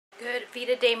Good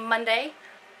Veda Day Monday.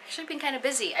 Actually been kind of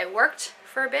busy. I worked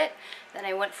for a bit, then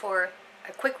I went for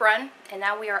a quick run, and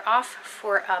now we are off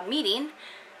for a meeting,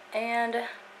 and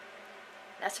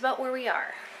that's about where we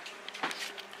are.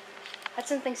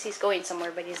 Hudson thinks he's going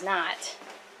somewhere, but he's not.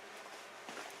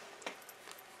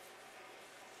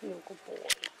 You're a good boy.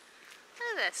 Look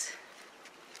at this.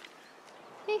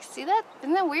 Hey, see that?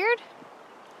 Isn't that weird?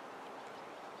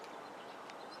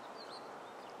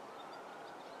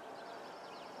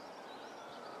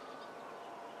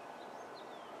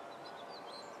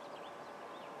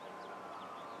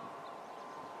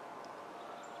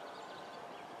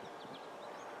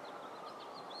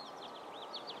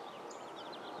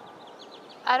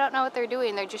 I don't know what they're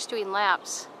doing. They're just doing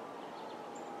laps.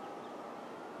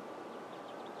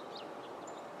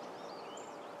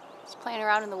 It's playing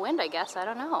around in the wind, I guess. I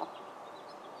don't know.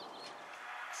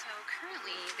 So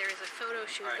currently there's a photo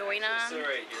shoot going on. So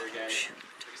right here again.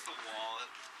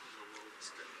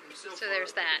 So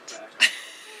there's that.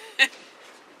 You're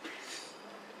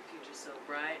just so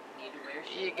bright. You need to wear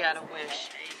shade. You gotta wear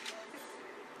shade.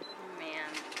 Man.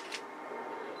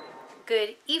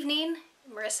 Good evening.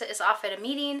 Marissa is off at a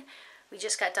meeting. We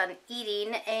just got done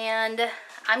eating, and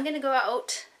I'm gonna go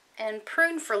out and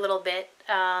prune for a little bit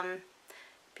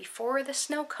before the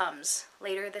snow comes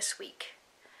later this week.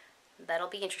 That'll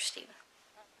be interesting.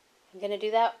 I'm gonna do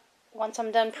that once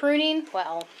I'm done pruning.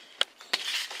 Well,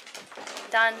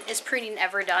 done. Is pruning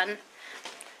ever done?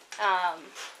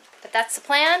 But that's the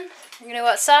plan. We're gonna go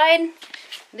outside.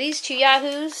 These two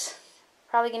yahoos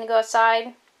probably gonna go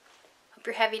outside. Hope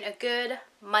you're having a good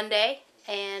Monday,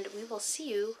 and we will see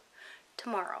you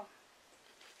tomorrow.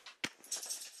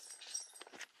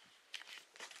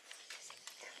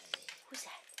 Who's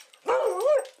that?